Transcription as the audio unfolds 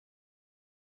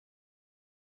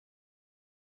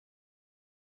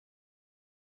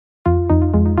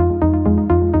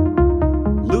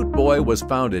Huawei was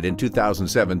founded in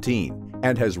 2017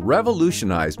 and has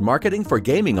revolutionized marketing for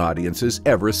gaming audiences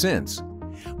ever since.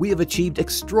 We have achieved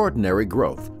extraordinary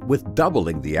growth, with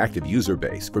doubling the active user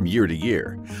base from year to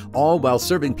year, all while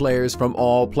serving players from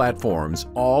all platforms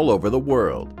all over the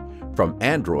world, from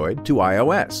Android to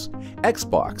iOS,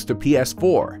 Xbox to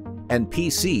PS4, and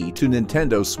PC to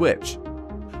Nintendo Switch.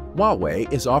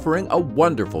 Huawei is offering a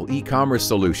wonderful e-commerce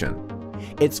solution.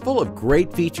 It's full of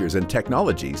great features and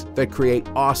technologies that create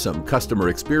awesome customer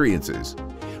experiences.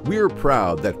 We're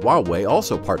proud that Huawei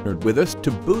also partnered with us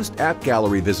to boost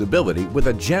AppGallery visibility with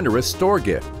a generous store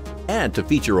gift and to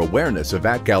feature awareness of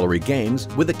AppGallery games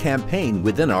with a campaign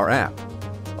within our app.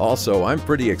 Also, I'm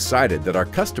pretty excited that our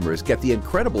customers get the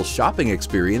incredible shopping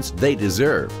experience they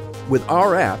deserve with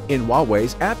our app in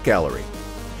Huawei's AppGallery.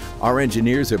 Our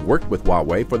engineers have worked with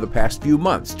Huawei for the past few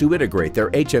months to integrate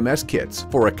their HMS kits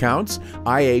for accounts,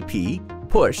 IAP,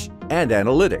 push, and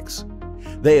analytics.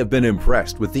 They have been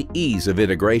impressed with the ease of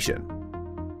integration